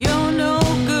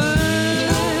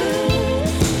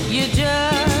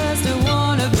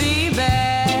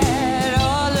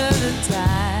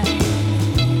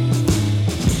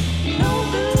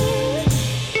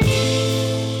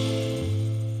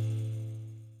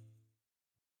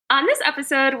On this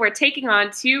episode, we're taking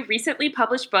on two recently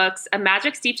published books, A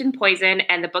Magic Steeped in Poison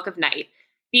and The Book of Night.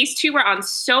 These two were on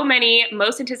so many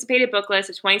most anticipated book lists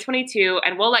of 2022,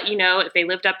 and we'll let you know if they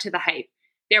lived up to the hype.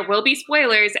 There will be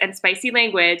spoilers and spicy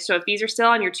language, so if these are still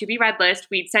on your to-be-read list,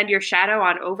 we'd send your shadow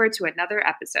on over to another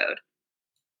episode.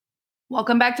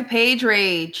 Welcome back to Page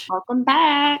Rage. Welcome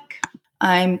back.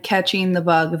 I'm catching the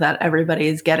bug that everybody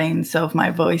is getting, so if my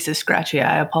voice is scratchy,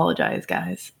 I apologize,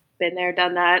 guys. Been there,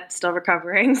 done that, still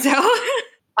recovering, so.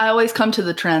 I always come to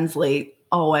the trends late,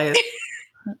 always.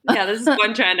 Yeah, this is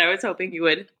one trend I was hoping you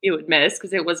would miss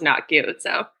because it was not cute.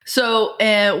 So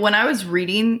when I was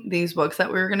reading these books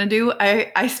that we were going to do,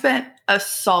 I spent a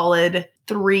solid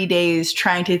 3 days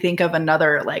trying to think of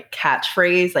another like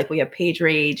catchphrase. Like we have Page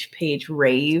Rage, Page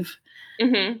Rave.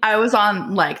 Mm-hmm. I was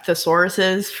on like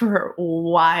thesauruses for a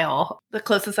while. The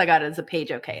closest I got is a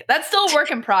Page Okay. That's still a work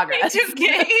in progress. Page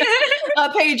Okay. A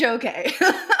Page Okay.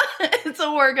 It's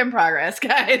a work in progress,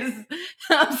 guys.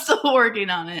 I'm still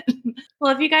working on it.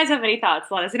 Well, if you guys have any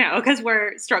thoughts, let us know because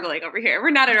we're struggling over here.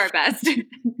 We're not at our best.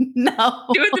 No.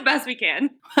 Doing the best we can.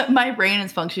 My brain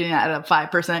is functioning at a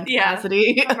 5%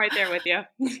 capacity. Yeah, I'm right there with you.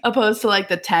 Opposed to like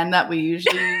the 10 that we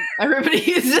usually everybody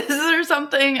uses or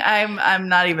something. I'm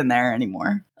not even there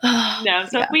anymore. No,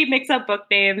 so if we mix up book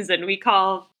names and we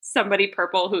call somebody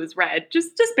purple who's red,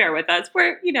 just bear with us.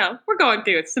 We're going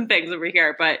through some things over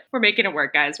here, but we're making it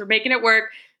work, guys. We're making it work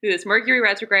through this Mercury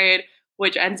retrograde,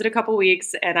 which ends in a couple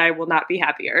weeks, and I will not be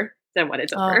happier than when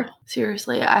it's over.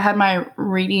 Seriously, I had my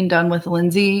reading done with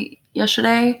Lindsay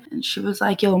yesterday, and she was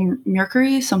like, yo,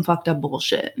 Mercury is some fucked up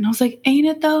bullshit. And I was like, ain't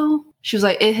it though? She was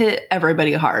like, it hit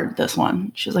everybody hard, this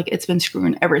one. She was like, it's been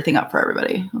screwing everything up for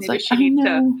everybody. I was Maybe like, she needs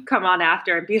to come on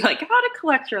after and be like, how to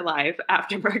collect your life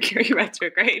after Mercury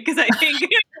retrograde. Because I think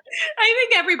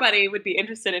everybody would be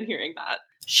interested in hearing that.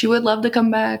 She would love to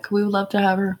come back. We would love to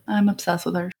have her. I'm obsessed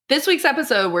with her. This week's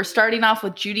episode, we're starting off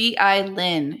with Judy I.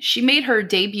 Lynn. She made her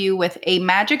debut with A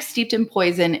Magic Steeped in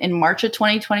Poison in March of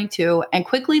 2022 and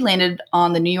quickly landed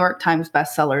on the New York Times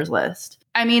bestsellers list.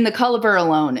 I mean, the cover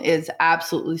alone is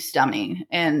absolutely stunning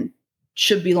and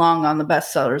should belong on the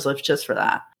bestsellers list just for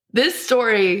that. This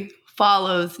story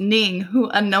follows Ning, who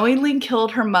unknowingly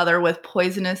killed her mother with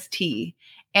poisonous tea.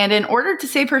 And in order to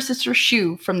save her sister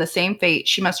Shu from the same fate,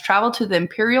 she must travel to the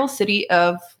imperial city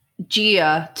of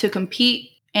Jia to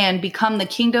compete and become the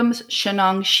kingdom's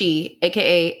Shenong Shi,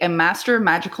 aka a master of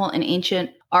magical and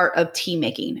ancient art of tea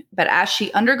making. But as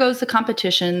she undergoes the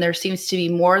competition, there seems to be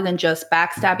more than just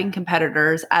backstabbing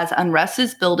competitors, as unrest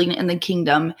is building in the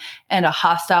kingdom and a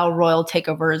hostile royal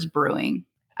takeover is brewing.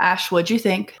 Ash, what'd you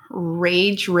think?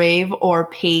 Rage, rave, or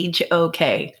Page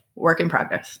Okay? Work in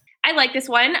progress. I like this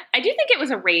one. I do think it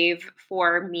was a rave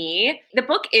for me. The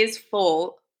book is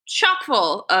chock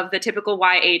full of the typical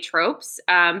YA tropes,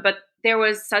 but there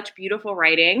was such beautiful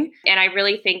writing. And I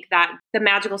really think that the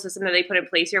magical system that they put in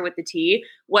place here with the tea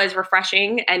was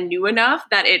refreshing and new enough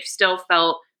that it still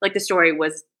felt like the story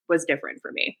was different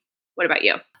for me. What about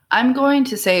you? I'm going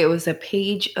to say it was a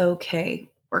Page Okay.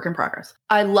 Work in progress.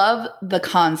 I love the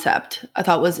concept. I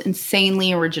thought it was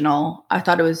insanely original. I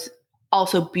thought it was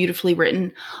also beautifully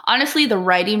written. Honestly, the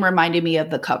writing reminded me of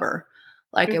the cover.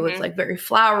 Like it was like very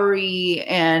flowery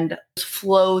and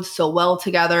flowed so well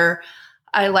together.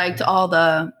 I liked all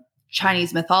the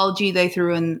Chinese mythology they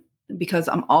threw in because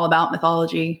I'm all about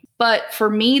mythology. But for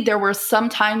me, there were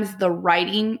sometimes the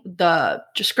writing, the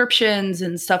descriptions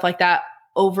and stuff like that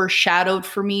overshadowed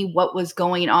for me what was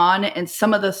going on. And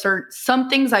some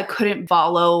things I couldn't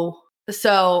follow.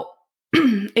 So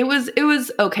it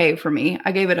was okay for me.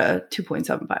 I gave it a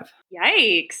 2.75.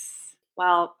 Yikes.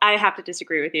 Well, I have to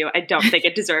disagree with you. I don't think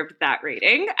it deserved that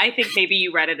rating. I think maybe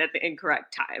you read it at the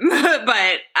incorrect time,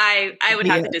 but I would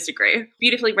have to disagree.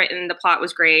 Beautifully written. The plot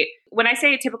was great. When I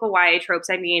say typical YA tropes,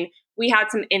 I mean, we had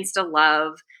some insta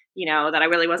love, that I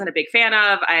really wasn't a big fan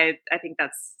of. I think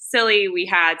that's silly. We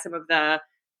had some of the,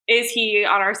 is he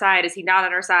on our side? Is he not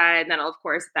on our side? And then of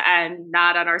course at the end,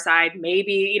 not on our side,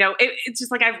 maybe, it's just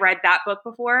like I've read that book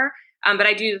before. But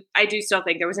I do still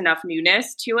think there was enough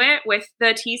newness to it with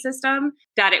the T system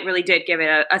that it really did give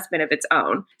it a spin of its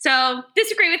own. So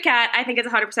disagree with Kat. I think it's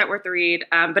 100% worth the read.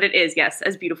 But it is, yes,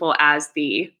 as beautiful as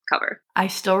the cover. I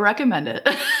still recommend it.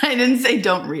 I didn't say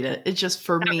don't read it. It's just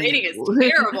for me. The rating is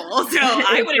terrible. So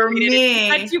I wouldn't read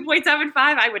it. At 2.75,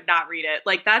 I would not read it.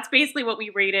 Like that's basically what we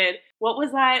rated. What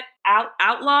was that?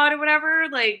 Outlawed or whatever?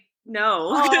 Like, no.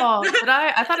 Oh, did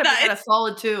I? I thought it was a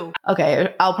solid 2.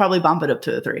 Okay, I'll probably bump it up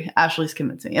to a 3. Ashley's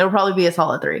convincing me. It'll probably be a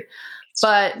solid 3.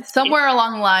 But somewhere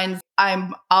along the lines,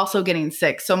 I'm also getting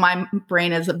sick. So my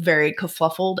brain is very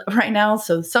kerfluffled right now.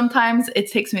 So sometimes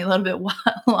it takes me a little bit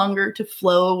longer to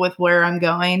flow with where I'm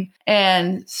going.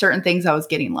 And certain things I was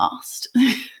getting lost.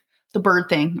 The bird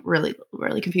thing really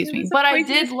confused me. But I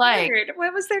did like...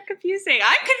 What was there confusing?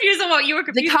 I'm confused on what you were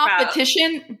confused about. The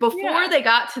competition, before they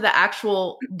got to the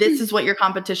actual, this is what your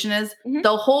competition is,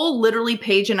 the whole literally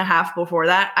page and a half before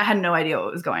that, I had no idea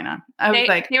what was going on. They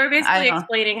were basically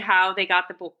explaining how they got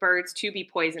the birds to be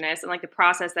poisonous and like the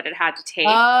process that it had to take.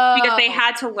 Because they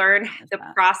had to learn the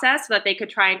process so that they could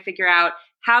try and figure out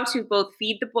how to both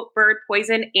feed the bird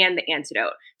poison and the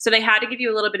antidote. So they had to give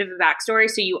you a little bit of a backstory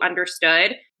so you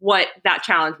understood what that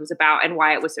challenge was about and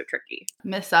why it was so tricky.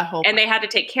 Missed that whole And they had to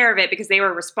take care of it because they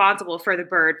were responsible for the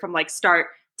bird from like start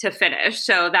to finish.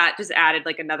 So that just added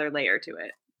like another layer to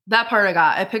it. That part I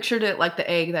got. I pictured it like the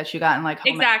egg that you got in like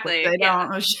home exactly. They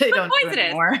don't do it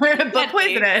anymore. But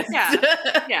poisonous.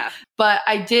 Yeah. But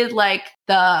I did like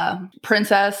the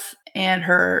princess and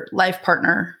her life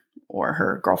partner or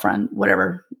her girlfriend,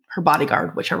 whatever, her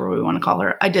bodyguard, whichever we want to call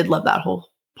her. I did love that whole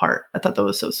part. I thought that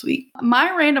was so sweet.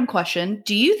 My random question,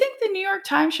 do you think the New York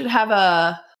Times should have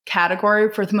a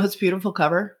category for the most beautiful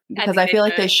cover? Because I feel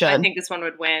like they should. I think this one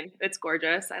would win. It's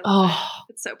gorgeous. I love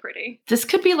it. It's so pretty. This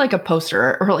could be like a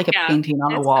poster or like a painting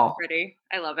on a wall. So pretty.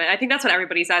 I love it. I think that's what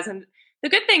everybody says. And the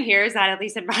good thing here is that, at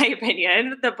least in my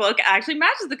opinion, the book actually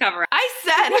matches the cover. I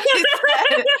said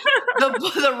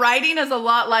the writing is a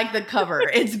lot like the cover.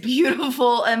 It's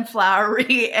beautiful and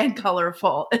flowery and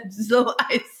colorful. So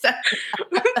I said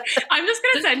I'm just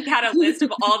going to send Kat a list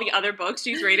of all the other books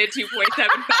she's rated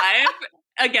 2.75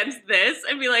 against this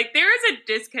and be like, there is a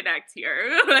disconnect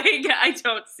here. Like, I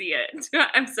don't see it.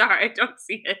 I'm sorry, I don't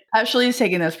see it. Ashley is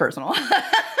taking this personal. I think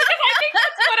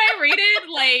that's what I rated,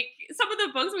 like, some of the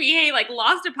books we hate, like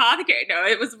Lost Apothecary. No,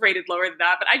 it was rated lower than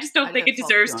that, but I just don't think it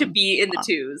deserves to be in the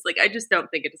twos. Like, I just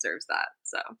don't think it deserves that.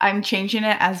 So I'm changing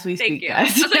it as we speak,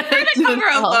 guys. I was like, for the cover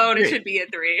alone, it should be a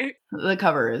 3. The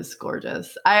cover is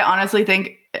gorgeous. I honestly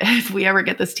think if we ever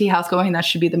get this tea house going, that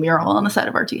should be the mural on the side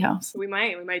of our tea house. We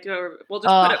might do it. We'll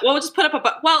just put up a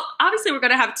book. Well, obviously we're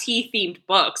going to have tea themed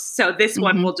books, so this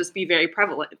one will just be very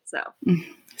prevalent.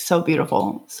 So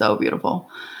beautiful, so beautiful.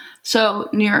 So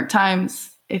New York Times,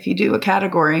 if you do a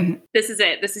category, this is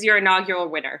it. This is your inaugural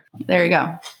winner. There you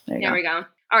go. There we go.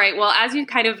 All right. Well, as you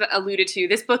kind of alluded to,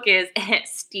 this book is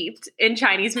steeped in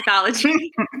Chinese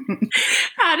mythology.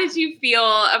 How did you feel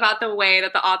about the way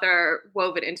that the author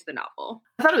wove it into the novel?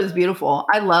 I thought it was beautiful.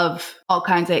 I love all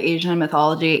kinds of Asian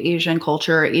mythology, Asian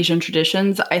culture, Asian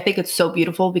traditions. I think it's so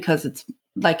beautiful because it's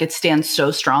like it stands so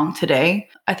strong today.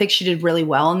 I think she did really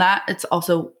well in that. It's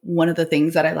also one of the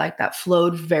things that I like that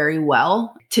flowed very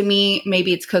well. To me,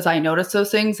 maybe it's because I noticed those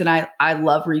things and I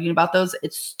love reading about those.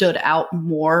 It stood out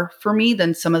more for me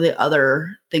than some of the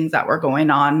other things that were going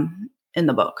on in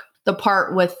the book. The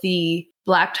part with the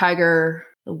black tiger,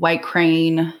 the white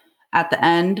crane at the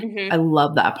end, I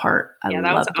love that part. That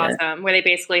was awesome. Where they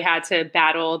basically had to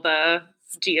battle the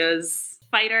Gia's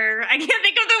fighter. I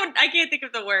can't think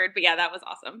of the word, but yeah, that was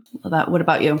awesome. What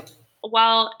about you?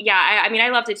 Well, yeah, I mean, I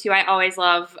loved it too. I always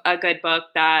love a good book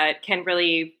that can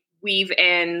really weave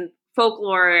in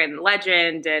folklore and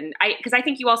legend, and because I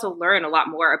think you also learn a lot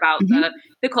more about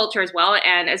the culture as well.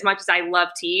 And as much as I love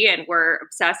tea and we're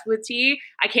obsessed with tea,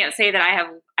 I can't say that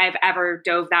I've ever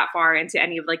dove that far into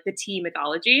any of like the tea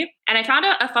mythology. And I found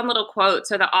a fun little quote.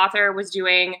 So the author was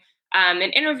doing an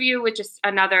interview with just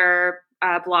another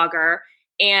blogger,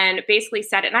 and basically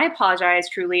said, and I apologize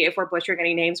truly if we're butchering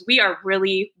any names. We are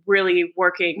really, really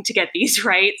working to get these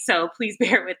right, so please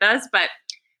bear with us. But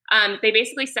they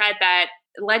basically said that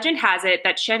legend has it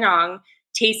that Shenong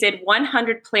tasted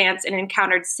 100 plants and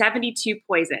encountered 72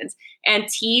 poisons, and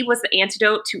tea was the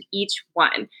antidote to each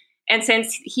one. And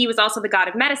since he was also the god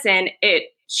of medicine,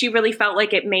 she really felt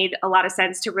like it made a lot of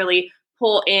sense to really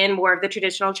pull in more of the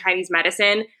traditional Chinese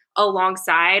medicine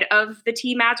alongside of the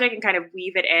tea magic and kind of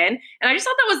weave it in. And I just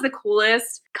thought that was the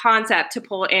coolest concept to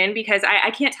pull in, because I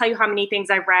can't tell you how many things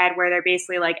I've read where they're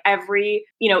basically like every,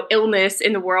 illness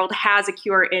in the world has a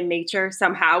cure in nature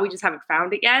somehow. We just haven't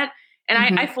found it yet.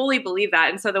 And I fully believe that.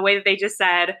 And so the way that they just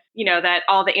said, that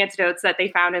all the antidotes that they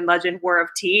found in legend were of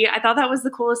tea, I thought that was the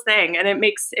coolest thing. And it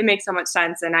makes so much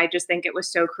sense. And I just think it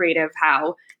was so creative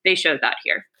how they showed that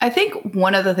here. I think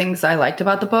one of the things I liked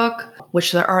about the book,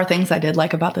 which there are things I did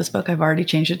like about this book, I've already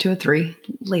changed it to a 3,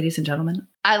 ladies and gentlemen.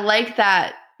 I like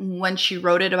that when she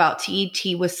wrote it about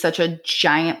tea was such a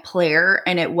giant player,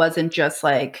 and it wasn't just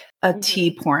like a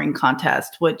tea pouring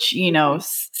contest, which,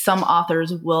 some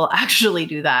authors will actually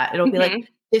do that. It'll be like,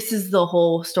 this is the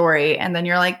whole story. And then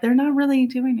you're like, they're not really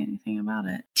doing anything about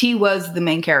it. T was the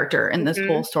main character in this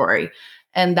whole story.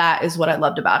 And that is what I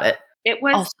loved about it. It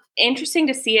was interesting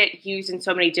to see it used in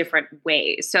so many different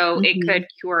ways. So it could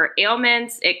cure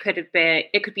ailments. It could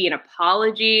be an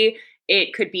apology.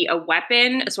 It could be a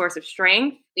weapon, a source of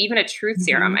strength, even a truth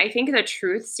serum. I think the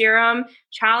truth serum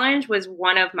challenge was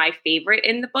one of my favorite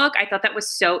in the book. I thought that was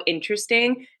so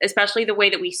interesting, especially the way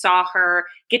that we saw her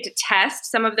get to test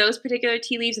some of those particular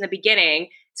tea leaves in the beginning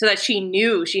so that she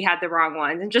knew she had the wrong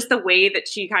ones, and just the way that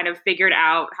she kind of figured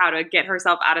out how to get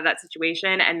herself out of that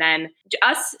situation. And then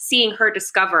us seeing her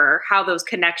discover how those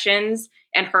connections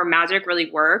and her magic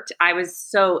really worked. I was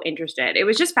so interested. It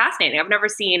was just fascinating. I've never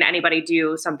seen anybody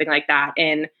do something like that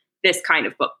in this kind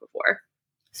of book before.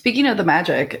 Speaking of the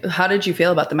magic, how did you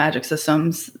feel about the magic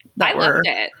systems that were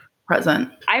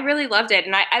present? I really loved it.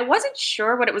 And I wasn't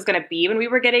sure what it was going to be when we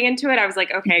were getting into it. I was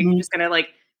like, okay, you're just going to like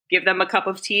give them a cup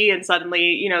of tea and suddenly,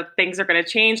 you know, things are going to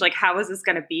change. Like, how is this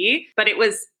going to be? But it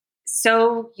was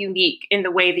so unique in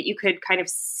the way that you could kind of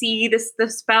see the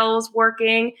spells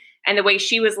working, and the way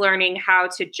she was learning how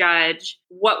to judge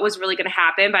what was really going to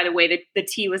happen by the way that the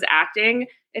tea was acting.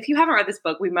 If you haven't read this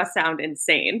book, we must sound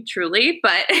insane, truly,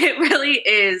 but it really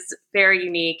is very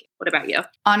unique. What about you?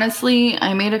 Honestly,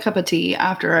 I made a cup of tea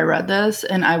after I read this,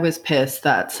 and I was pissed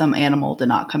that some animal did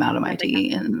not come out of my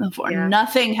tea in the form. Yeah.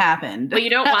 Nothing happened. Well,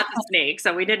 you don't want the snake,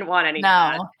 so we didn't want any of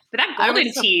that. But that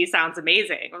golden tea sounds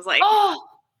amazing. I was like,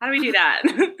 how do we do that?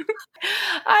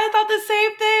 I thought the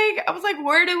same thing. I was like,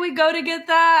 where did we go to get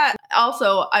that?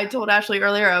 Also, I told Ashley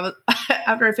earlier,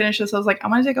 after I finished this, I was like,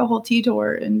 I'm going to take a whole tea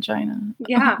tour in China.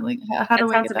 Yeah. Like, how do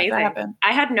we get that to happen?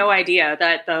 I had no idea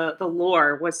that the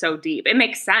lore was so deep. It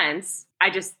makes sense.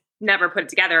 I just never put it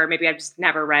together. Or maybe I've just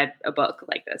never read a book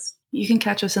like this. You can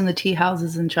catch us in the tea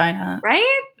houses in China.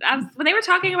 Right? When they were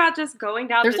talking about just going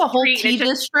down There's a whole tea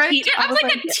district. I was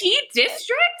like, a tea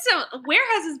district? So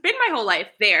where has this been my whole life?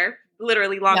 There.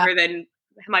 Literally longer than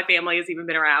my family has even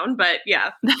been around. But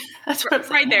yeah. That's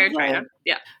right there in China.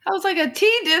 Yeah. I was like, a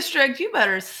tea district? You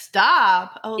better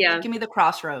stop. Oh, like, give me the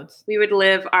crossroads. We would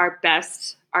live our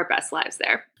best lives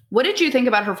there. What did you think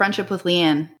about her friendship with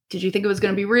Leanne? Did you think it was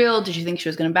going to be real? Did you think she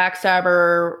was going to backstab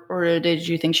her? Or did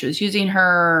you think she was using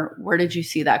her? Where did you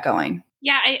see that going?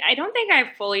 Yeah, I don't think I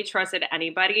fully trusted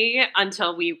anybody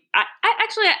until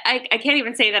I can't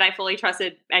even say that I fully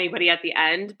trusted anybody at the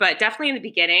end, but definitely in the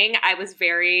beginning, I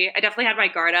definitely had my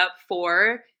guard up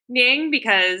for Ning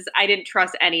because I didn't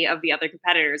trust any of the other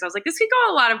competitors. I was like, this could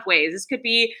go a lot of ways. This could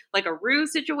be like a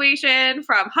ruse situation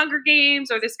from Hunger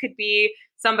Games, or this could be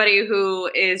somebody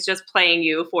who is just playing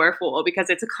you for a fool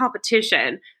because it's a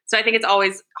competition. So I think it's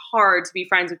always hard to be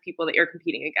friends with people that you're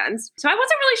competing against. So I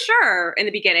wasn't really sure in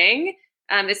the beginning.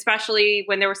 Especially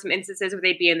when there were some instances where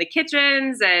they'd be in the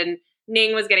kitchens and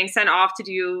Ning was getting sent off to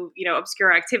do,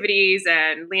 obscure activities,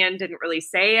 and Leanne didn't really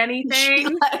say anything.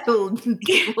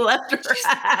 She left her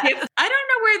I don't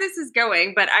know where this is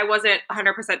going, but I wasn't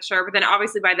 100% sure. But then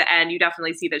obviously by the end, you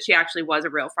definitely see that she actually was a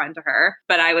real friend to her.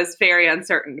 But I was very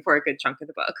uncertain for a good chunk of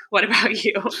the book. What about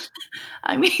you?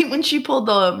 I mean, when she pulled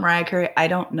the Mariah Carey, I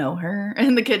don't know her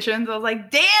in the kitchens, I was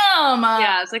like, damn.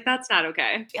 Yeah, I was like, that's not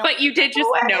okay. But you did just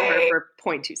know her for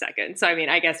 0.2 seconds. So, I mean,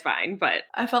 I guess fine, but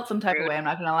I felt some type of way. I'm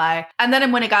not going to lie. And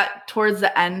then when it got towards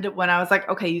the end, when I was like,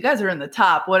 okay, you guys are in the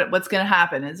top, what's going to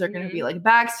happen? Is there going to be like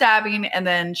backstabbing? And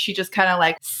then she just kind of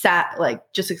like sat, like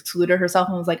just excluded herself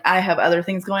and was like, I have other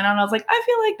things going on. I was like, I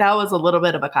feel like that was a little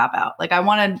bit of a cop out. Like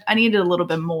I needed a little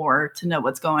bit more to know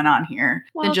what's going on here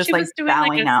than just like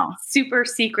bowing out. Super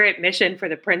secret mission for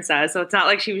the princess. So it's not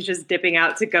like she was just dipping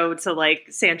out to go to like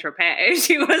Saint-Tropez.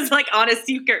 She was like on a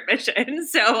secret mission.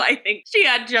 So I think she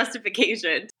had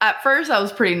justification. At first I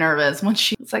was pretty nervous when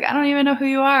she was like, I don't even know who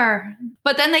you are.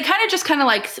 But then they kind of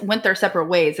like went their separate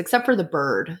ways, except for the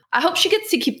bird. I hope she gets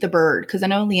to keep the bird because I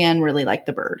know Leanne really liked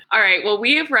the bird. All right. Well,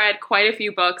 we have read quite a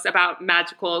few books about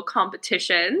magical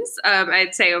competitions,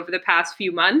 I'd say over the past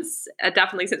few months,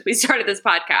 definitely since we started this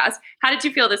podcast. How did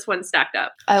you feel this one stacked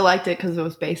up? I liked it because it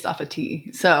was based off of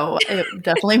tea. So it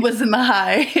definitely was in the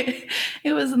high.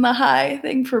 It was in the high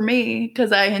thing for me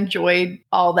because I enjoyed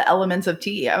all the elements of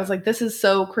tea. I was like, this is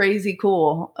so crazy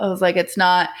cool. I was like, it's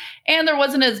not, and there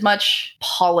wasn't as much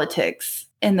politics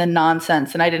in the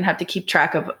nonsense, and I didn't have to keep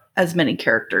track of as many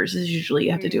characters as usually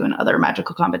you have to do in other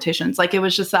magical competitions. Like it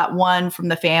was just that one from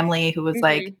the family who was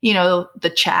like,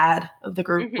 the Chad of the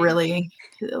group, really.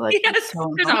 Like, yes,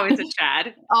 there's always a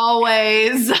Chad.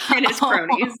 Always. And his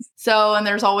cronies. So, and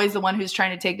there's always the one who's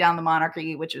trying to take down the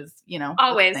monarchy, which is,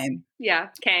 always. Yeah,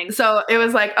 Kang. So it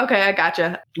was like, okay, I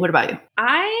gotcha. What about you?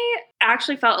 I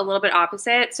actually felt a little bit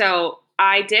opposite. So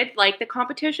I did like the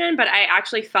competition, but I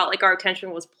actually felt like our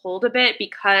attention was pulled a bit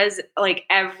because like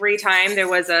every time there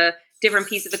was a different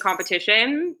piece of the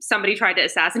competition, somebody tried to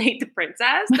assassinate the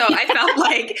princess. So I felt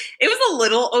like it was a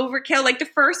little overkill. Like the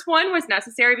first one was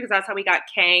necessary because that's how we got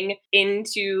Kang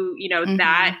into,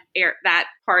 that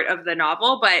part of the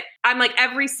novel. But I'm like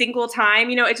every single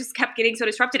time, it just kept getting so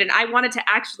disrupted. And I wanted to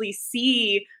actually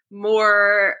see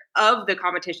more of the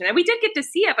competition. And we did get to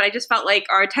see it, but I just felt like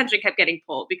our attention kept getting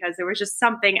pulled because there was just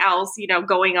something else,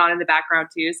 going on in the background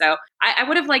too. So I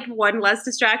would have liked one less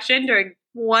distraction during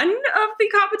one of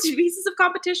the pieces of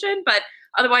competition, but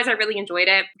otherwise I really enjoyed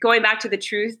it. Going back to the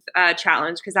truth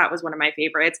challenge, because that was one of my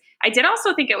favorites. I did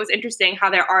also think it was interesting how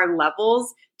there are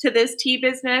levels to this tea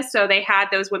business. So they had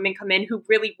those women come in who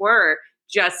really were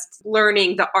just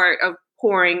learning the art of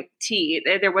pouring tea.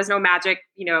 There was no magic,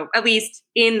 at least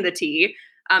in the tea.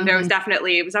 It was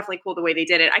definitely cool the way they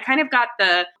did it. I kind of got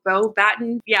the Bo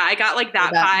Batten. Yeah, I got like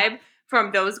that vibe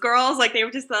from those girls. Like they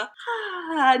were just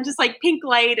just like pink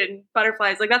light and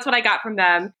butterflies. Like that's what I got from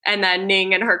them. And then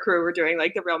Ning and her crew were doing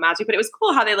like the real magic. But it was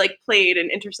cool how they like played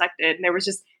and intersected. And there was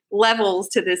just levels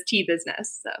to this tea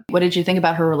business. So what did you think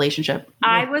about her relationship?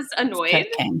 I was annoyed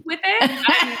with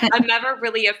it. I'm never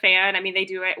really a fan. I mean, they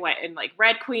do it in like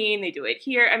Red Queen, they do it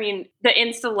here. I mean, the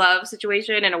insta love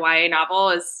situation in a YA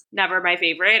novel is never my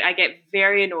favorite. I get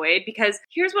very annoyed because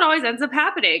here's what always ends up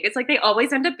happening. It's like they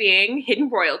always end up being hidden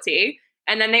royalty,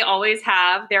 and then they always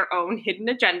have their own hidden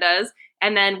agendas.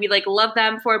 And then we like love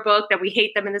them for a book, then we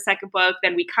hate them in the second book,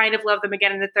 then we kind of love them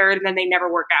again in the third, and then they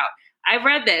never work out. I've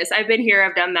read this. I've been here.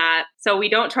 I've done that. So we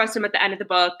don't trust him at the end of the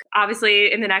book.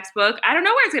 Obviously, in the next book, I don't know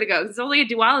where it's going to go. It's only a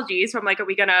duology. So I'm like, are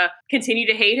we going to continue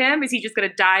to hate him? Is he just going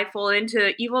to dive full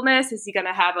into evilness? Is he going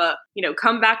to have a,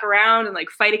 come back around and like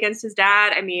fight against his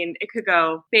dad? I mean, it could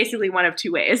go basically one of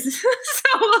two ways.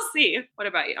 So we'll see. What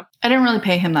about you? I didn't really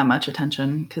pay him that much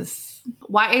attention because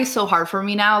YA is so hard for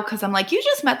me now because I'm like, you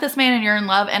just met this man and you're in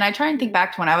love. And I try and think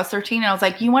back to when I was 13 and I was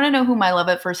like, you want to know who my love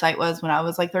at first sight was when I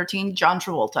was like 13? John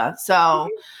Travolta. So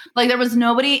like there was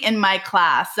nobody in my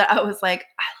class that I was like,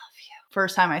 I love you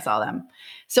first time I saw them.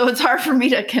 So it's hard for me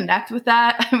to connect with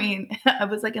that. I mean, I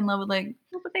was like in love with like.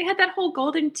 But they had that whole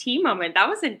golden tea moment. That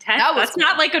was intense. That's cool.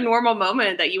 not like a normal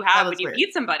moment that you have when you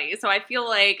meet somebody. So I feel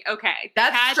like, okay.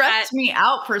 That stressed me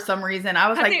out for some reason. I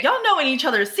was like, y'all knowing each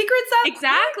other's secrets?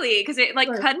 Exactly. Because it like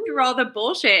cut through all the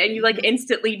bullshit and you like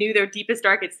instantly knew their deepest,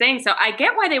 darkest thing. So I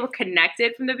get why they were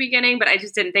connected from the beginning, but I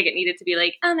just didn't think it needed to be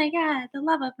like, oh my God, the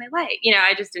love of my life.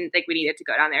 I just didn't think we needed to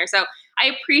go down there. So I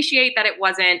appreciate that it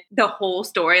wasn't the whole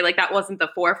story. Like that wasn't the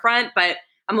forefront, but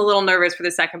I'm a little nervous for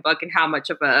the second book and how much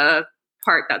of a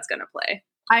part that's going to play.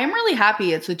 I am really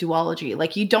happy it's a duology.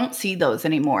 Like you don't see those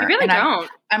anymore. You really don't.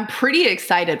 I'm pretty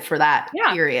excited for that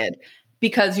period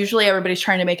because usually everybody's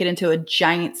trying to make it into a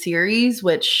giant series,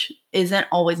 which isn't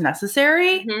always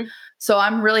necessary. So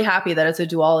I'm really happy that it's a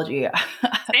duology.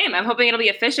 Same. I'm hoping it'll be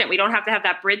efficient. We don't have to have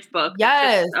that bridge book.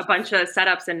 Yes. A bunch of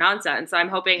setups and nonsense. So I'm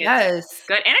hoping it's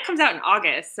good. And it comes out in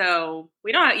August. So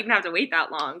we don't even have to wait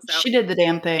that long. So she did the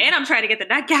damn thing. And I'm trying to get the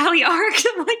NetGalley arc.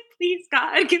 I'm like, please,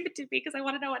 God, give it to me because I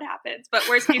want to know what happens. But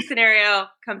worst case scenario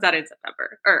comes out in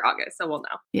September or August. So we'll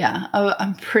know. Yeah. I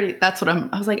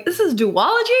was like, this is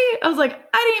duology? I was like,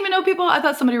 I didn't even know people. I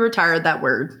thought somebody retired that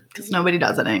word because nobody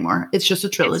does it anymore. It's just a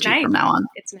trilogy from now on.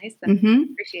 It's nice though.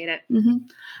 Appreciate it.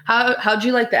 How'd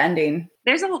you like the ending?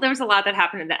 There was a lot that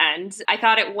happened in the end. I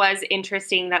thought it was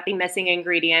interesting that the missing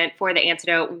ingredient for the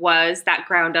antidote was that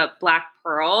ground up black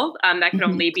pearl that could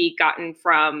only be gotten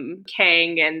from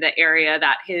Kang and the area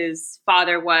that his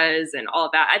father was and all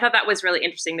of that. I thought that was really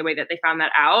interesting the way that they found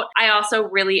that out. I also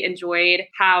really enjoyed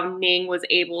how Ning was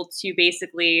able to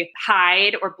basically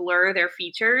hide or blur their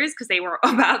features because they were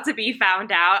about to be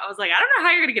found out. I was like, I don't know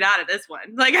how you're going to get out of this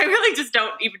one. Like, I really just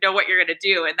don't even know what you're going to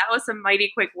do. And that was some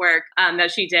mighty quick work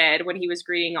that she did when he was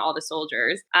greeting all the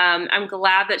soldiers. I'm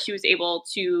glad that she was able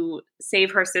to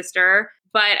save her sister,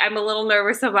 but I'm a little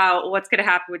nervous about what's going to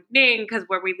happen with Ning because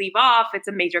where we leave off, it's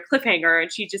a major cliffhanger and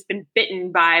she's just been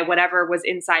bitten by whatever was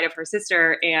inside of her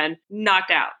sister and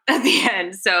knocked out at the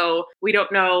end. So we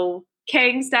don't know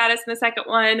Kang's status in the second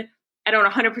one. I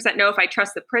don't 100% know if I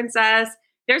trust the princess.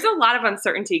 There's a lot of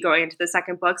uncertainty going into the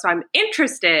second book. So I'm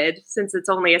interested, since it's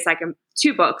only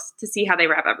two books, to see how they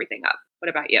wrap everything up. What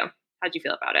about you? How'd you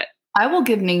feel about it? I will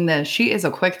give Ning this. She is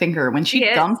a quick thinker. When she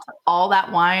dumped all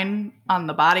that wine on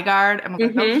the bodyguard, and was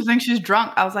like, "Don't you think she's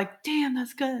drunk?" I was like, "Damn,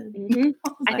 that's good."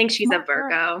 I think she's a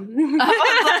Virgo.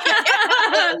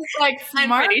 Like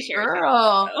smart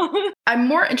girl. I'm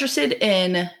more interested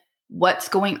in what's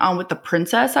going on with the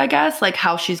princess, I guess, like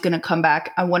how she's going to come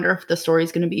back. I wonder if the story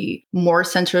is going to be more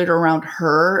centered around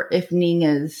her. If Ning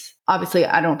is, obviously,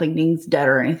 I don't think Ning's dead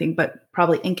or anything, but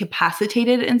probably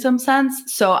incapacitated in some sense.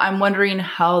 So I'm wondering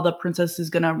how the princess is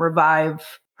going to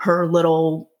revive her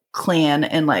little clan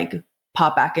and like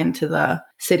pop back into the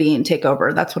city and take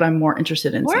over. That's what I'm more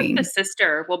interested in seeing. The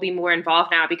sister will be more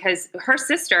involved now because her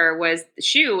sister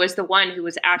Shu was the one who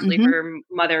was actually her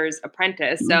mother's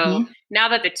apprentice. So now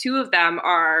that the two of them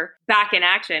are back in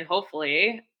action,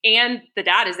 hopefully, and the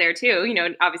dad is there too, you know,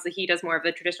 obviously he does more of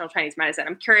the traditional Chinese medicine.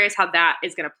 I'm curious how that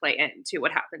is going to play into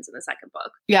what happens in the second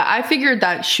book. Yeah, I figured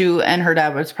that Shu and her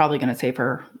dad was probably going to save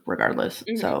her regardless.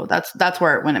 So that's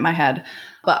where it went in my head.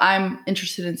 But I'm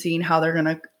interested in seeing how they're going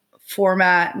to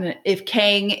format, and if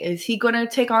Kang, is he going to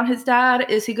take on his dad?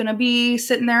 Is he going to be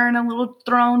sitting there in a little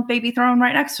baby throne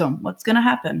right next to him? What's going to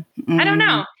happen? I don't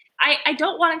know. I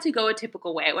don't want it to go a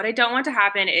typical way. What I don't want to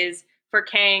happen is for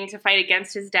Kang to fight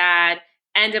against his dad,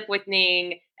 end up with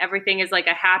Ning. Everything is like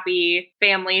a happy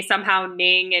family. Somehow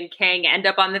Ning and Kang end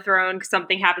up on the throne because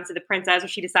something happens to the princess or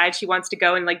she decides she wants to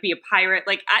go and like be a pirate.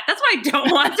 Like that's what I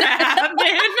don't want to happen.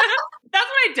 That's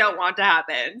what I don't want to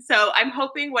happen. So I'm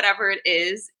hoping whatever it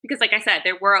is, because like I said,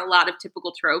 there were a lot of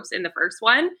typical tropes in the first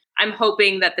one. I'm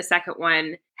hoping that the second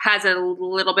one has a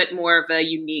little bit more of a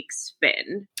unique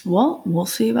spin. Well, we'll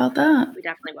see about that. We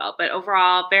definitely will. But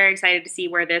overall, very excited to see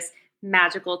where this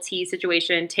magical tea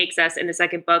situation takes us in the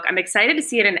second book. I'm excited to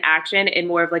see it in action in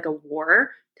more of like a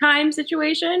wartime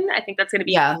situation. I think that's going to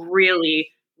be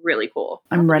really, really cool.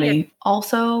 I'm ready.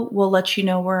 Also, we'll let you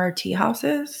know where our tea house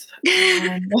is.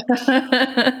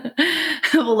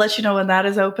 We'll let you know when that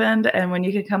is opened and when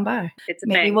you can come by.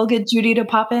 Maybe we'll get Judy to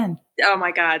pop in. Oh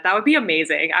my God, that would be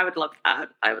amazing. I would love that.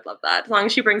 I would love that. As long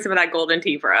as she brings some of that golden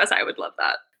tea for us, I would love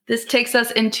that. This takes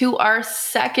us into our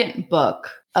second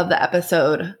book of the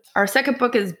episode. Our second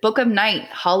book is Book of Night,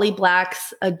 Holly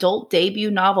Black's adult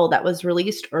debut novel that was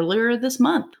released earlier this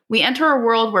month. We enter a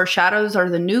world where shadows are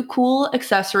the new cool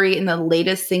accessory and the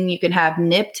latest thing you can have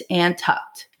nipped and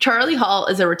tucked. Charlie Hall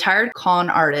is a retired con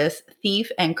artist, thief,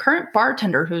 and current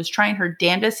bartender who is trying her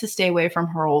damnedest to stay away from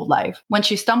her old life. When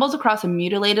she stumbles across a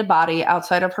mutilated body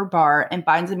outside of her bar and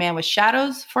finds a man with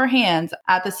shadows for hands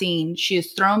at the scene, she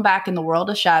is thrown back in the world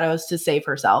of shadows to save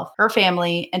herself, her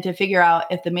family, and to figure out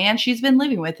if the man she's been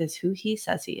living with is who he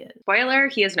says he is. Spoiler,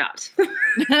 he is not.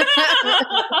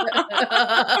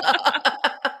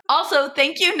 Also,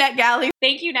 thank you, NetGalley.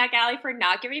 Thank you, NetGalley, for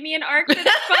not giving me an arc for this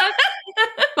book,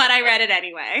 but I read it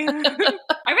anyway.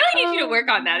 I really need you to work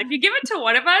on that. If you give it to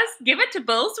one of us, give it to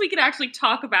both so we can actually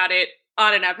talk about it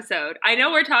on an episode. I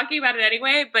know we're talking about it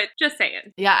anyway, but just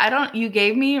saying. Yeah, you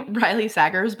gave me Riley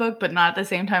Sager's book, but not at the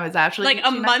same time as Ashley. Like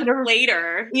a month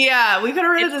later. Yeah, we could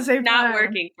have read it at the same time. It's not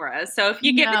working for us. So if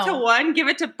you give it to one, give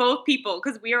it to both people,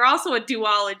 because we are also a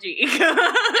duology.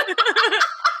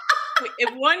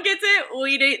 If one gets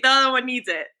it, the other one needs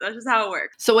it. That's just how it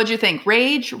works. So what'd you think?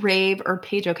 Rage, rave, or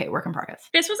page okay? Work in progress.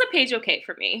 This was a page okay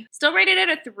for me. Still rated it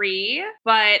a 3,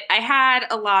 but I had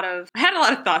a lot of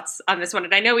thoughts on this one.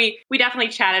 And I know we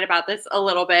definitely chatted about this a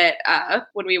little bit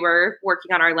when we were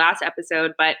working on our last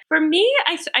episode. But for me,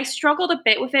 I struggled a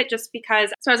bit with it just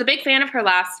because, so I was a big fan of her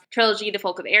last trilogy, the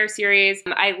Folk of Air series.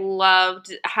 I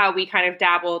loved how we kind of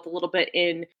dabbled a little bit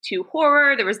into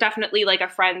horror. There was definitely like a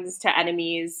friends to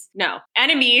enemies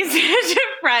to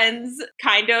friends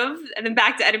kind of, and then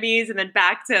back to enemies and then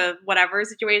back to whatever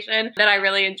situation that I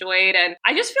really enjoyed. And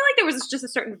I just feel like there was just a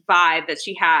certain vibe that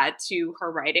she had to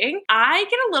her writing. I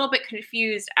get a little bit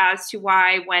confused as to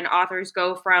why when authors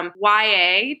go from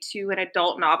YA to an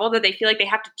adult novel that they feel like they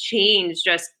have to change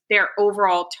just their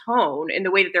overall tone in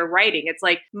the way that they're writing. It's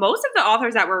like most of the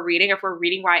authors that we're reading, if we're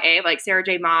reading YA, like Sarah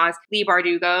J. Maas, Leigh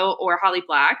Bardugo, or Holly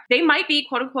Black, they might be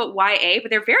quote unquote YA, but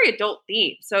they're very adult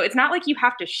themed. So it's not like you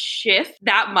have to shift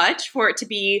that much for it to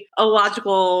be a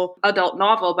logical adult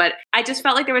novel. But I just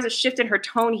felt like there was a shift in her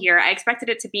tone here. I expected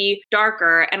it to be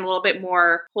darker and a little bit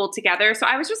more pulled together. So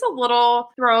I was just a little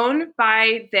thrown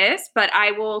by this, but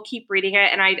I will keep reading it.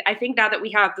 And I think now that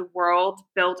we have the world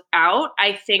built out,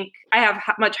 I think I have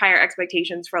much higher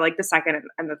expectations for like the second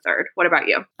and the third. What about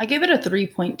you? I gave it a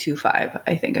 3.25.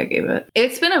 I think I gave it.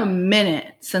 It's been a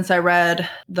minute since I read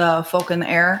the Folk in the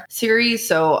Air series.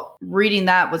 So reading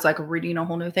that was like reading a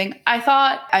whole new thing.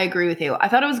 I agree with you. I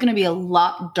thought it was going to be a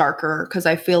lot darker because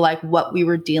I feel like what we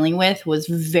were dealing with was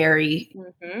very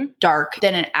dark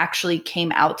than it actually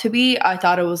came out to be. I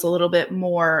thought it was a little bit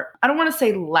more, I don't want to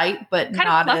say light, but kind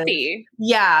not of fluffy.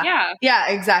 Yeah,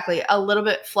 exactly. A little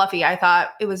bit fluffy. I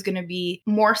thought it was going to be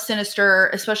more more sinister,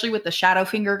 especially with the shadow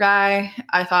finger guy.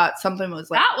 I thought something was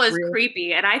like that was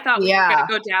creepy. And I thought we were going to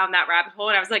go down that rabbit hole.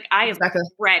 And I was like, I am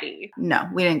ready. No,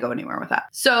 we didn't go anywhere with that.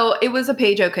 So it was a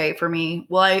page okay for me.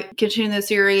 Will I continue the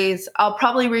series? I'll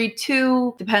probably read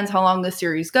 2. Depends how long the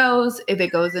series goes. If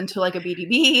it goes into like a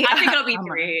BDB. I think it'll be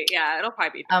 3. Yeah, it'll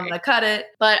probably be 3. I'm going to cut it.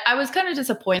 But I was kind of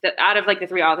disappointed. Out of like the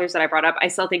 3 authors that I brought up, I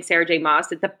still think Sarah J. Maas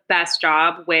did the best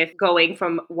job with going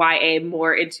from YA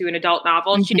more into an adult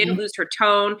novel. Mm-hmm. She didn't lose her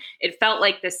tone. It felt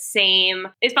like the same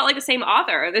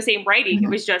author, the same writing. Mm-hmm.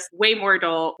 It was just way more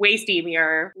adult, way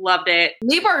steamier. Loved it.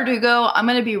 Leigh Bardugo, I'm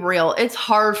going to be real. It's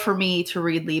hard for me to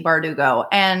read Leigh Bardugo.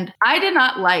 And I did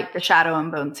not like the Shadow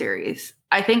and Bone series.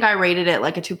 I think I rated it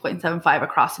like a 2.75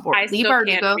 across the board. I still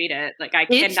can't read it. Like I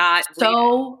cannot read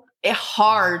it.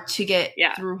 Hard to get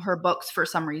through her books for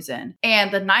some reason.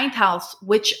 And the Ninth House,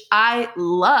 which I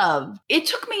love, it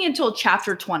took me until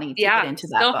chapter 20 to get into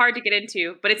that. Still hard to get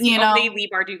into, but it's the only Leigh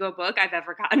Bardugo book I've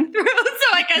ever gotten through.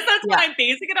 So I guess that's what I'm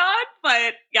basing it on.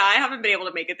 But yeah, I haven't been able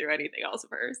to make it through anything else of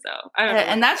hers. So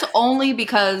and that's only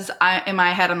because in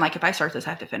my head, I'm like, if I start this, I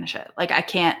have to finish it. Like I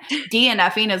can't.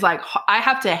 DNFing is like, I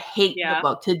have to hate the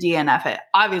book to DNF it.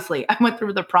 Obviously, I went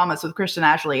through The Promise with Kristen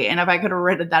Ashley, and if I could have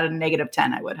rated that a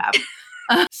 -10, I would have.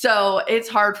 So it's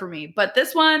hard for me. But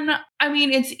this one, I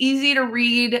mean, it's easy to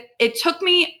read. It took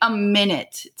me a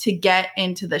minute to get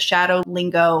into the shadow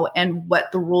lingo and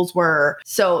what the rules were.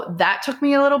 So that took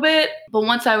me a little bit. But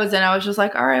once I was in, I was just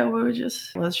like, all right, let's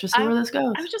just see where this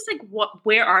goes. I was just like,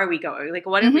 where are we going? Like,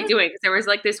 what are we doing? Because there was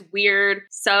like this weird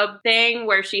sub thing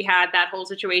where she had that whole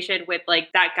situation with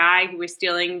like that guy who was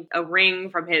stealing a ring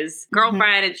from his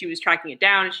girlfriend and she was tracking it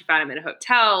down and she found him in a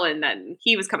hotel and then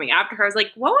he was coming after her. I was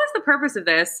like, what was the purpose of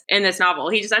this in this novel?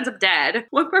 He just ends up dead.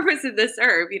 What purpose did this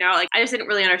serve? You know, like I just didn't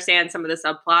really understand some of the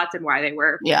subplots and why they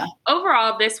were. Yeah.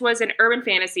 Overall, this was an urban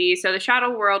fantasy. So the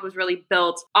shadow world was really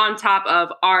built on top of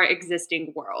our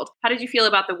existing world. How did you feel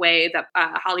about the way that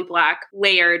Holly Black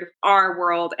layered our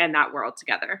world and that world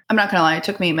together? I'm not going to lie. It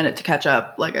took me a minute to catch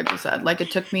up. Like I just said, like it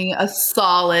took me a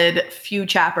solid few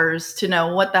chapters to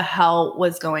know what the hell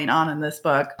was going on in this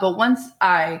book. But once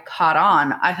I caught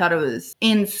on, I thought it was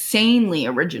insanely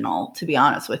original, to be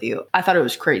honest with you. I thought it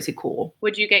was crazy cool.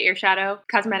 Would you get your shadow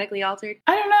cosmetically altered?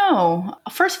 I don't know.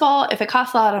 First of all, if it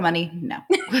costs a lot of money, no.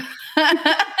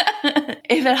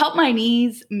 If it helped my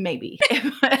knees, maybe.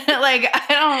 Like,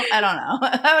 I don't know.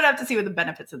 I would have to see what the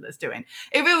benefits of this doing.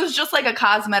 If it was just like a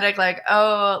cosmetic, like,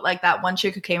 oh, like that one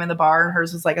chick who came in the bar and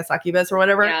hers was like a succubus or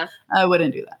whatever, I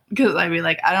wouldn't do that. Because I'd be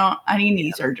like, I need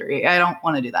knee surgery. I don't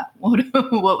want to do that.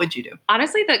 What would you do?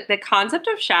 Honestly, the concept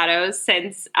of shadows,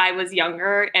 since I was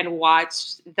younger and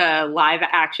watched the live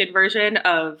action version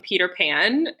of Peter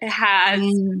Pan, has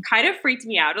kind of freaked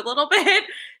me out a little bit.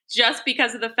 Just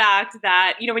because of the fact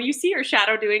that, you know, when you see your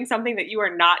shadow doing something that you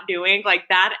are not doing, like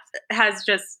that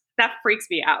freaks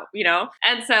me out, you know?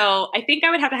 And so I think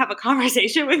I would have to have a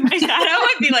conversation with my shadow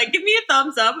and be like, give me a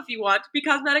thumbs up if you want to be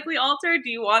cosmetically altered. Do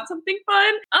you want something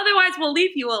fun? Otherwise, we'll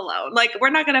leave you alone. Like,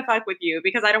 we're not going to fuck with you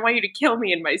because I don't want you to kill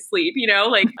me in my sleep, you know?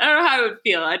 Like, I don't know how I would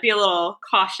feel. I'd be a little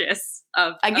cautious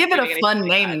I give it a fun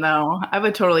name, though. I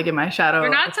would totally give my shadow.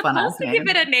 You're not supposed to give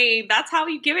it a name. That's how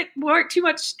you give it too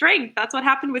much strength. That's what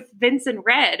happened with Vince and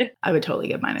Red. I would totally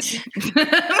give mine a name.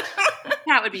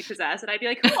 Cat would be possessed, and I'd be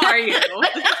like, "Who are you?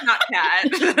 This is not Cat.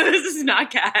 This is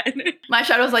not Cat." My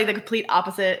shadow's like the complete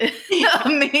opposite of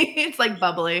me. It's like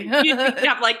bubbly. You'd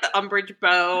have like the Umbridge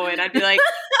bow, and I'd be like,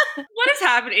 "What is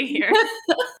happening here?"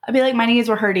 I'd be like, "My knees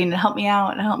were hurting, and help me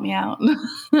out, and help me out."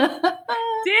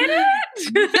 Did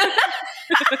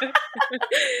it?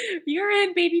 You're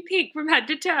in baby pink from head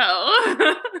to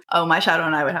toe. Oh, my shadow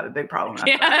and I would have a big problem.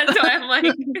 Yeah, so I'm like.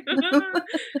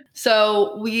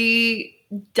 So we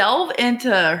delve into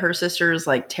her sister's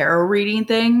like tarot reading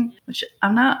thing, which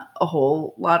I'm not a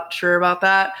whole lot sure about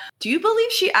that. Do you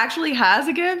believe she actually has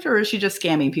a gift, or is she just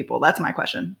scamming people? That's my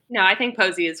question. No, I think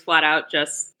Posey is flat out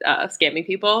just scamming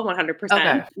people 100%.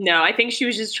 Okay. No, I think she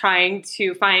was just trying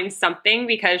to find something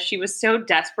because she was so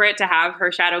desperate to have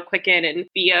her shadow quicken and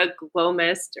be a glow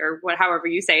mist or however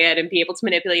you say it and be able to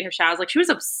manipulate her shadows. Like she was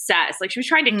obsessed. Like she was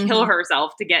trying to kill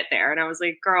herself to get there. And I was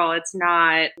like, girl, it's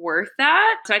not worth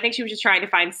that. So I think she was just trying to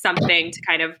find something to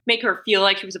kind of make her feel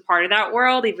like she was a part of that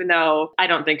world, even though I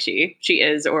don't think she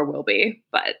is or will be.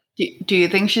 But Do you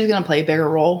think she's going to play a bigger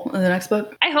role in the next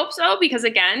book? I hope so, because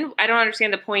again, I don't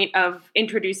understand the point of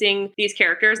introducing these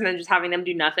characters and then just having them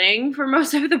do nothing for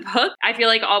most of the book. I feel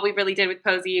like all we really did with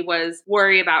Posey was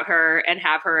worry about her and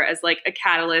have her as like a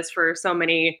catalyst for so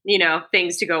many,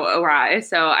 things to go awry.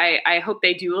 So I hope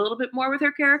they do a little bit more with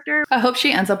her character. I hope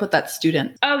she ends up with that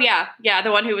student. Oh yeah. Yeah.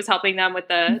 The one who was helping them with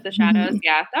the shadows.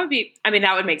 Yeah.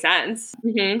 That would make sense.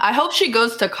 Mm-hmm. I hope she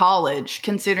goes to college,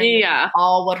 considering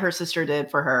all what her sister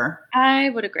did for her. I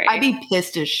would agree. I'd be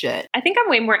pissed as shit. I think I'm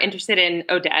way more interested in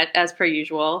Odette as per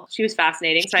usual. She was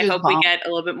fascinating. So I hope we get a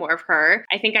little bit more of her.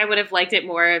 I think I would have liked it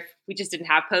more if we just didn't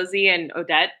have Posey and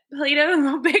Odette played a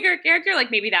little bigger character.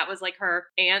 Like maybe that was like her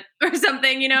aunt or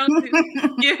something,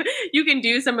 you can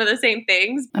do some of the same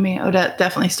things. I mean, Odette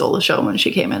definitely stole the show when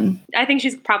she came in. I think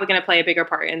she's probably going to play a bigger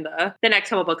part in the next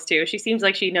couple books too. She seems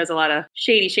like she knows a lot of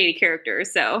shady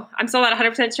characters. So I'm still not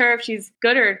 100% sure if she's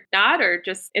good or not, or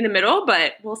just in the middle,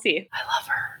 but we'll see. I love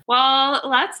her. Well,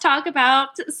 let's talk about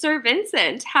Sir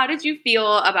Vincent. How did you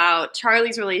feel about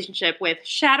Charlie's relationship with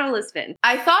Shadowless Vince?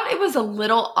 I thought it was a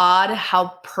little odd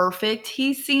how perfect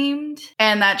he seemed,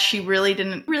 and that she really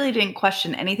didn't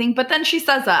question anything. But then she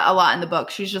says that a lot in the book.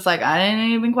 She's just like, I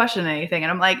didn't even question anything.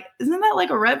 And I'm like, isn't that like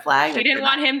a red flag? She didn't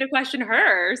want him to question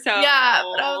her. So yeah,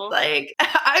 but I was like,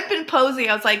 I've been Posey.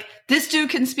 I was like, this dude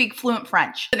can speak fluent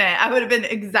French. I would have been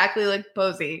exactly like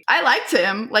Posey. I liked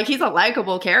him. Like, he's a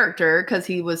likable character because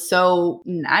he was so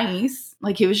nice.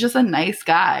 Like, he was just a nice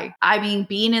guy. I mean,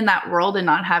 being in that world and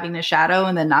not having a shadow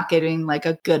and then not getting like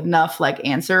a good enough like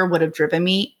answer would have driven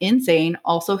me insane.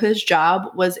 Also, his job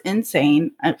was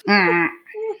insane.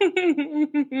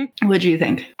 What do you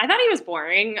think? I thought he was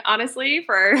boring, honestly,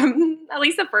 for at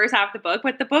least the first half of the book.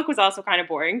 But the book was also kind of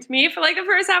boring to me for like the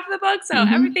first half of the book. So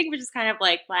everything was just kind of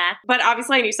like blah. But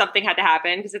obviously I knew something had to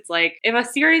happen, because it's like if a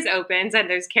series opens and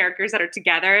there's characters that are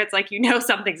together, it's like,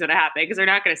 something's going to happen, because they're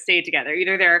not going to stay together.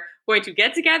 Either they're going to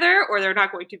get together or they're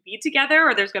not going to be together,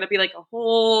 or there's going to be like a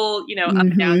whole, up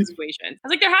and down situation. I was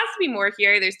like, there has to be more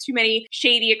here. There's too many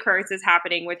shady occurrences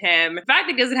happening with him. The fact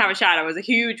that he doesn't have a shadow is a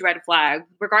huge red flag.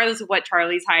 Regardless of what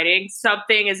Charlie's hiding,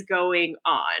 something is going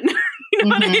on. You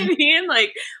know what I mean?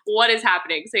 Like, what is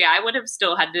happening? So yeah, I would have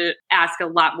still had to ask a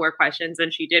lot more questions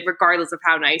than she did, regardless of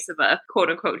how nice of a quote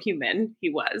unquote human he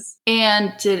was.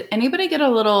 And did anybody get a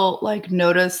little like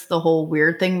notice the whole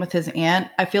weird thing with his aunt?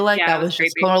 I feel like that was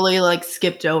just totally like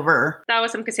skipped over. That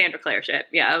was some Cassandra Clare shit.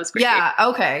 Yeah, it was creepy. Yeah,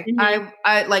 okay.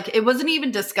 I like, it wasn't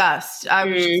even discussed. I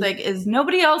was just like, is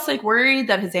nobody else like worried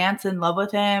that his aunt's in love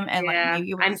with him? And like,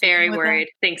 maybe I'm very worried.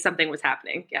 Think something was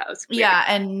happening. Yeah, it was weird. Yeah,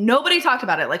 and nobody talked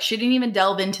about it. Like, she didn't even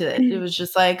delve into it. It was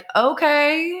just like,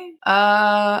 okay.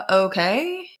 I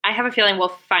have a feeling we'll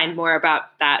find more about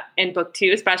that in book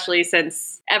 2, especially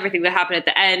since everything that happened at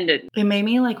the end. It made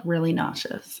me like really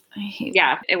nauseous. I hate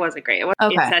that. It wasn't great. It was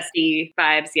incesty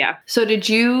vibes. Yeah. So did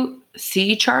you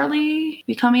see Charlie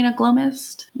becoming a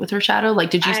gloamist with her shadow? Like,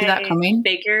 did you see that coming? I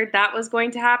figured that was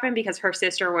going to happen because her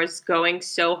sister was going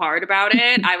so hard about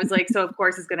it. I was like, so of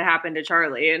course it's going to happen to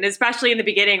Charlie. And especially in the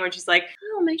beginning when she's like,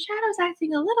 oh, my shadow's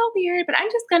acting a little weird, but I'm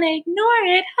just going to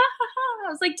ignore it. Ha ha ha.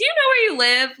 I was like, do you know where you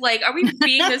live? Like, are we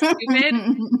being this stupid?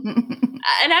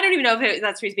 And I don't even know if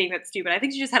that's she's being that stupid. I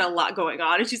think she just had a lot going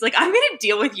on. And she's like, I'm going to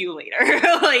deal with you later.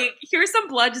 Like, here's some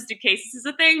blood just in case this is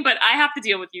a thing, but I have to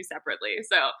deal with you separately.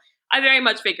 So I very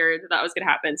much figured that was going to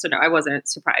happen. So no, I wasn't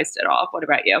surprised at all. What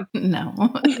about you? No.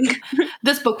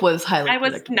 This book was highly I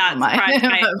was not surprised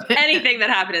by anything that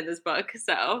happened in this book.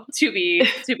 So to be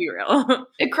real.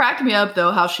 It cracked me up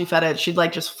though how she fed it. She'd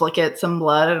like just flick it some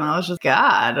blood and I was just,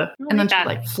 God. And then she'd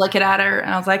like flick it at her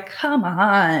and I was like, come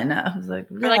on. I was like,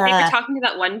 or like they were talking to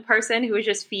that one person who was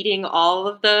just feeding all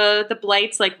of the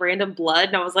blights like random blood.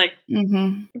 And I was like,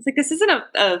 it's like, this isn't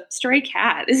a stray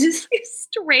cat. It's just like a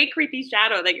stray creepy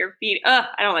shadow that you're feeding. I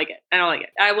don't like it.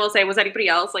 I will say, was anybody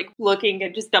else like looking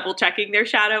and just double checking their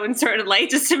shadow in certain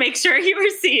light just to make sure you were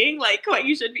seeing like what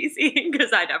you should be seeing?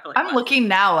 Because I definitely I'm looking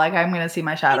now like I'm going to see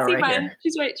my shadow here.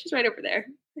 She's right over there.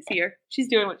 I see her. She's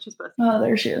doing what she's supposed to. Oh,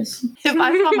 there she is. If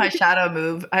I saw my shadow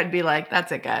move, I'd be like,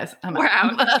 that's it, guys. We're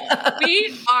out.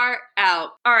 We are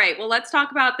out. All right. Well, let's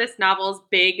talk about this novel's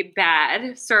big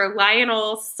bad, Sir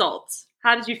Lionel Salt.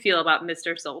 How did you feel about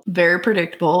Mr. Salt? Very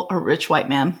predictable. A rich white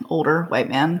man, older white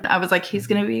man. I was like, he's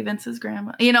going to be Vince's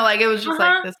grandma. You know, like it was just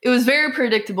like this. It was very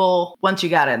predictable once you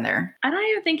got in there. I don't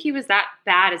even think he was that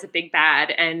bad as a big bad.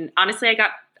 And honestly,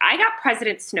 I got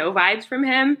President Snow vibes from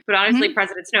him, but honestly,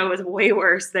 President Snow was way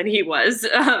worse than he was,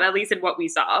 at least in what we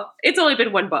saw. It's only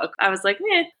been one book. I was like,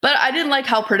 meh. But I didn't like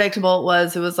how predictable it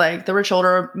was. It was like the rich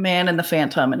older man and the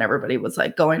Phantom, and everybody was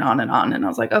like going on. And I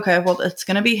was like, okay, well, it's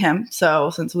going to be him. So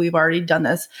since we've already done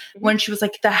this, when she was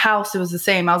like, the house, it was the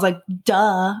same. I was like,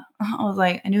 duh. I was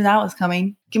like, I knew that was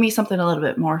coming. Give me something a little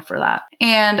bit more for that.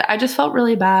 And I just felt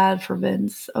really bad for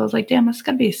Vince. I was like, damn, this is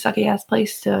going to be a sucky ass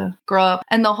place to grow up.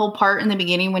 And the whole part in the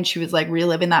beginning when she was like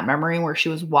reliving that memory where she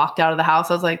was walked out of the house,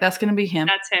 I was like, that's going to be him.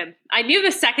 That's him. I knew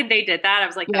the second they did that, I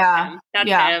was like, that's him. That's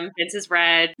him. Vince is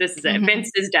red. This is it. Vince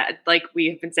is dead. Like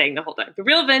we have been saying the whole time. The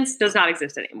real Vince does not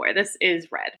exist anymore. This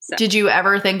is red. So. Did you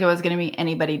ever think it was going to be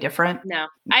anybody different? No,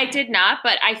 I did not.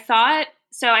 But I thought...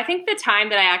 So I think the time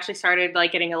that I actually started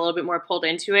like getting a little bit more pulled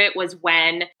into it was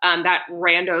when that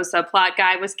rando subplot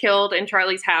guy was killed in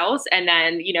Charlie's house. And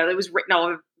then, it was written all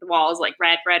over the walls like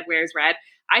red, where's red?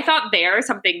 I thought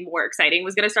something more exciting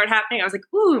was going to start happening. I was like,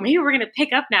 ooh, maybe we're going to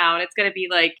pick up now. And it's going to be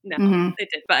like, no, it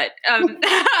did. But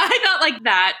I thought like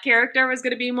that character was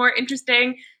going to be more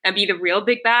interesting and be the real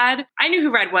big bad. I knew who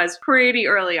Red was pretty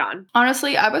early on.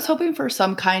 Honestly, I was hoping for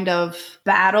some kind of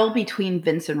battle between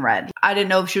Vince and Red. I didn't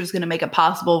know if she was going to make it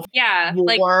possible. Yeah.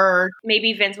 Like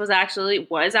maybe Vince was actually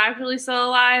still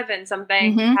alive and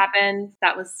something happened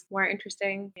that was more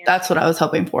interesting. Yeah. That's what I was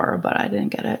hoping for, but I didn't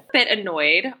get it. A bit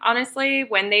annoyed, honestly,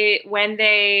 when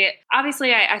they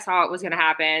obviously I saw it was going to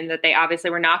happen, that they obviously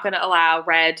were not going to allow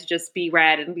Red to just be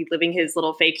Red and be living his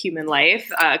little fake human life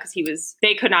because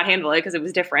they could not handle it because it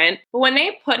was different. But when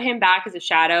they put him back as a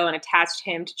shadow and attached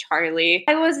him to Charlie,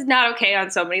 I was not okay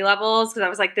on so many levels because I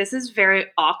was like, this is very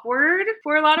awkward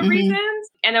for a lot of reasons.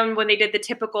 And then when they did the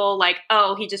typical like,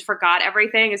 oh, he just forgot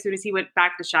everything as soon as he went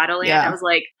back to Shadowland, I was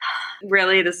like,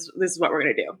 really, this is what we're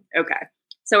gonna do. Okay.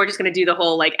 So we're just going to do the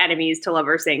whole like enemies to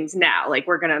lovers things now. Like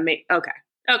we're going to make, okay.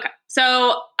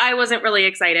 So I wasn't really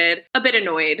excited, a bit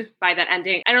annoyed by that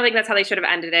ending. I don't think that's how they should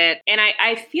have ended it. And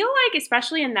I feel like,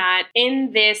 especially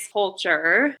in this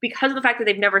culture, because of the fact that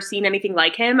they've never seen anything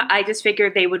like him, I just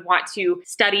figured they would want to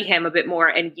study him a bit more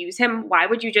and use him. Why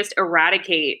would you just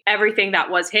eradicate everything that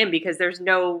was him? Because there's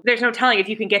no telling if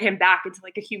you can get him back into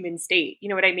like a human state. You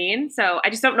know what I mean? So I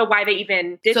just don't know why they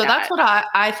even did that. So that's what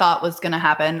I thought was going to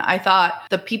happen. I thought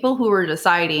the people who were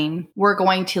deciding were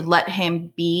going to let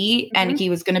him be, and he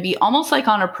was going to be almost like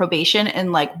on a probation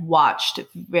and like watched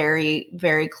very,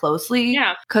 very closely.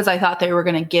 Yeah. Because I thought they were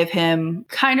going to give him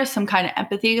kind of some kind of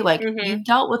empathy. Like you've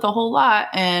dealt with a whole lot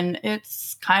and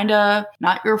it's kind of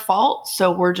not your fault.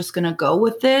 So we're just going to go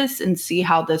with this and see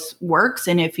how this works.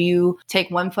 And if you take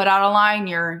one foot out of line,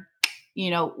 you're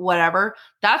whatever.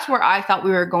 That's where I thought we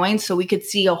were going. So we could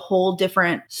see a whole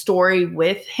different story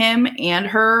with him and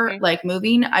her like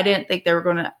moving. I didn't think they were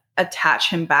going to attach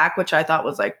him back, which I thought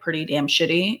was like pretty damn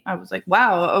shitty. I was like,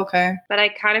 wow, okay. But I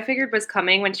kind of figured was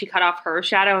coming when she cut off her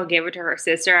shadow and gave it to her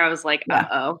sister. I was like,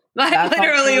 uh-oh. I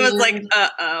literally was like,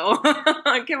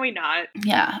 uh-oh. Can we not?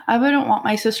 Yeah. I wouldn't want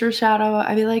my sister's shadow.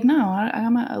 I'd be like, no,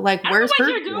 I'm like, where's her?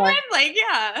 You're doing? Like,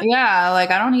 yeah. Yeah. Like,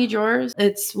 I don't need yours.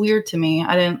 It's weird to me.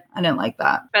 I didn't like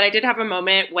that. But I did have a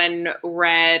moment when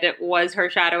Red was her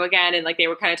shadow again. And like, they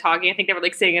were kind of talking. I think they were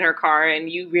like sitting in her car and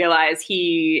you realize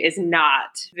he is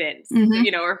not Vince,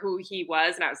 or who he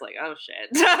was. And I was like, oh shit.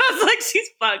 I was like, she's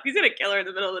fucked. He's going to kill her in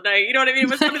the middle of the night. You know what I mean? It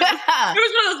was one of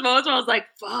those moments where I was like,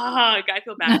 fuck, I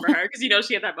feel bad for her. Because,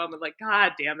 she had that moment like,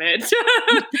 God damn it.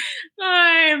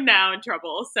 I am now in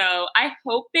trouble. So I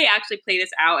hope they actually play this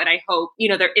out. And I hope,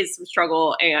 there is some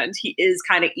struggle and he is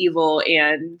kind of evil.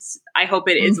 And I hope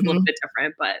it is a little bit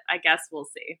different, but I guess we'll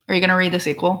see. Are you going to read the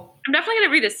sequel? I'm definitely going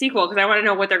to read the sequel because I want to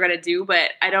know what they're going to do, but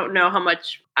I don't know how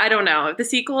much. I don't know. If the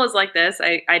sequel is like this,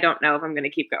 I don't know if I'm going to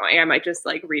keep going. I might just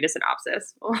like read a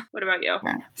synopsis. What about you?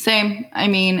 Same. I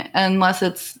mean, unless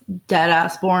it's dead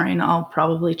ass boring, I'll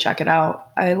probably check it out.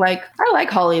 I like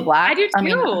Holly Black. I do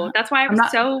too. That's why I was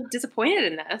so disappointed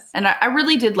in this. And I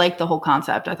really did like the whole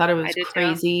concept. I thought it was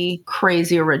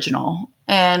crazy original.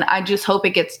 And I just hope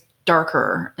it gets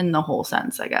darker in the whole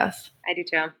sense, I guess. I do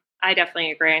too. I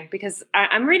definitely agree because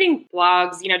I'm reading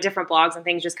blogs, different blogs and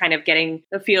things, just kind of getting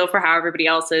the feel for how everybody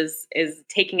else is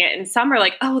taking it. And some are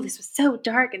like, oh, this was so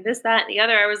dark and this, that, and the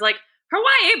other. I was like, her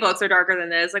YA books are darker than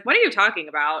this. Like, what are you talking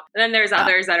about? And then there's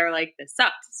others that are like, this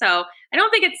sucked. So I don't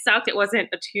think it sucked. It wasn't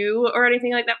a 2 or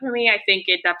anything like that for me. I think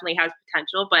it definitely has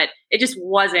potential, but it just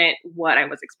wasn't what I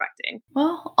was expecting.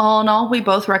 Well, all in all, we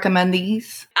both recommend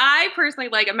these. I personally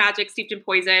like A Magic Steeped in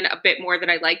Poison a bit more than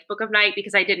I liked Book of Night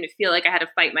because I didn't feel like I had to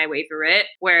fight my way through it.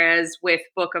 Whereas with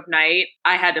Book of Night,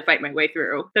 I had to fight my way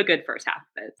through the good first half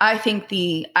of it. I think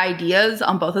the ideas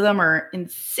on both of them are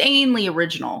insanely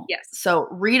original. Yes. So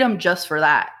read them just just for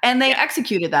that. And they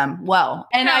executed them well.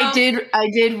 And I did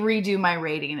redo my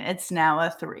rating. It's now a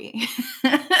 3.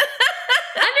 I'm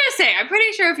just saying, I'm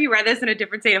pretty sure if you read this in a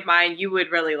different state of mind, you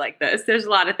would really like this. There's a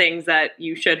lot of things that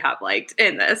you should have liked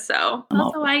in this. So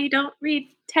also why you don't read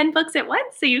 10 books at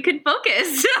once so you can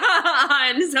focus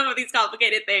on some of these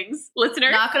complicated things.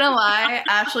 Listener? Not gonna lie,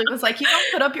 Ashley was like, you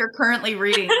don't put up your currently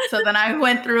reading. So then I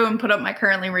went through and put up my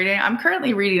currently reading. I'm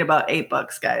currently reading about 8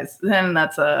 books, guys. Then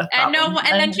that's a problem.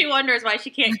 And then she wonders why she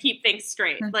can't keep things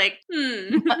straight. Like,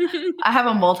 I have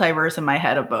a multiverse in my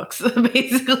head of books.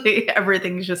 Basically,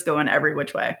 everything's just going every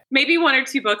which way. Maybe 1 or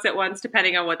 2 books at once,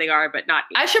 depending on what they are, but not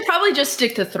 8. I should probably just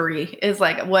stick to 3. Is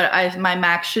like my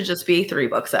max should just be 3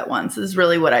 books at once. Is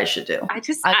really what I should do. I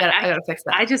gotta fix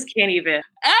that. I just can't even.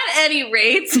 At any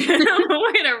rate,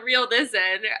 we're gonna reel this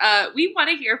in. We want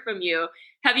to hear from you.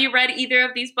 Have you read either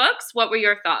of these books? What were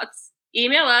your thoughts?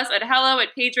 Email us at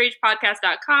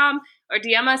hello@pageragepodcast.com or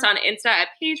DM us on Insta at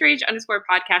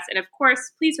pagerage_podcast. And of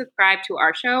course, please subscribe to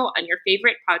our show on your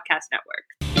favorite podcast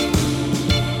network.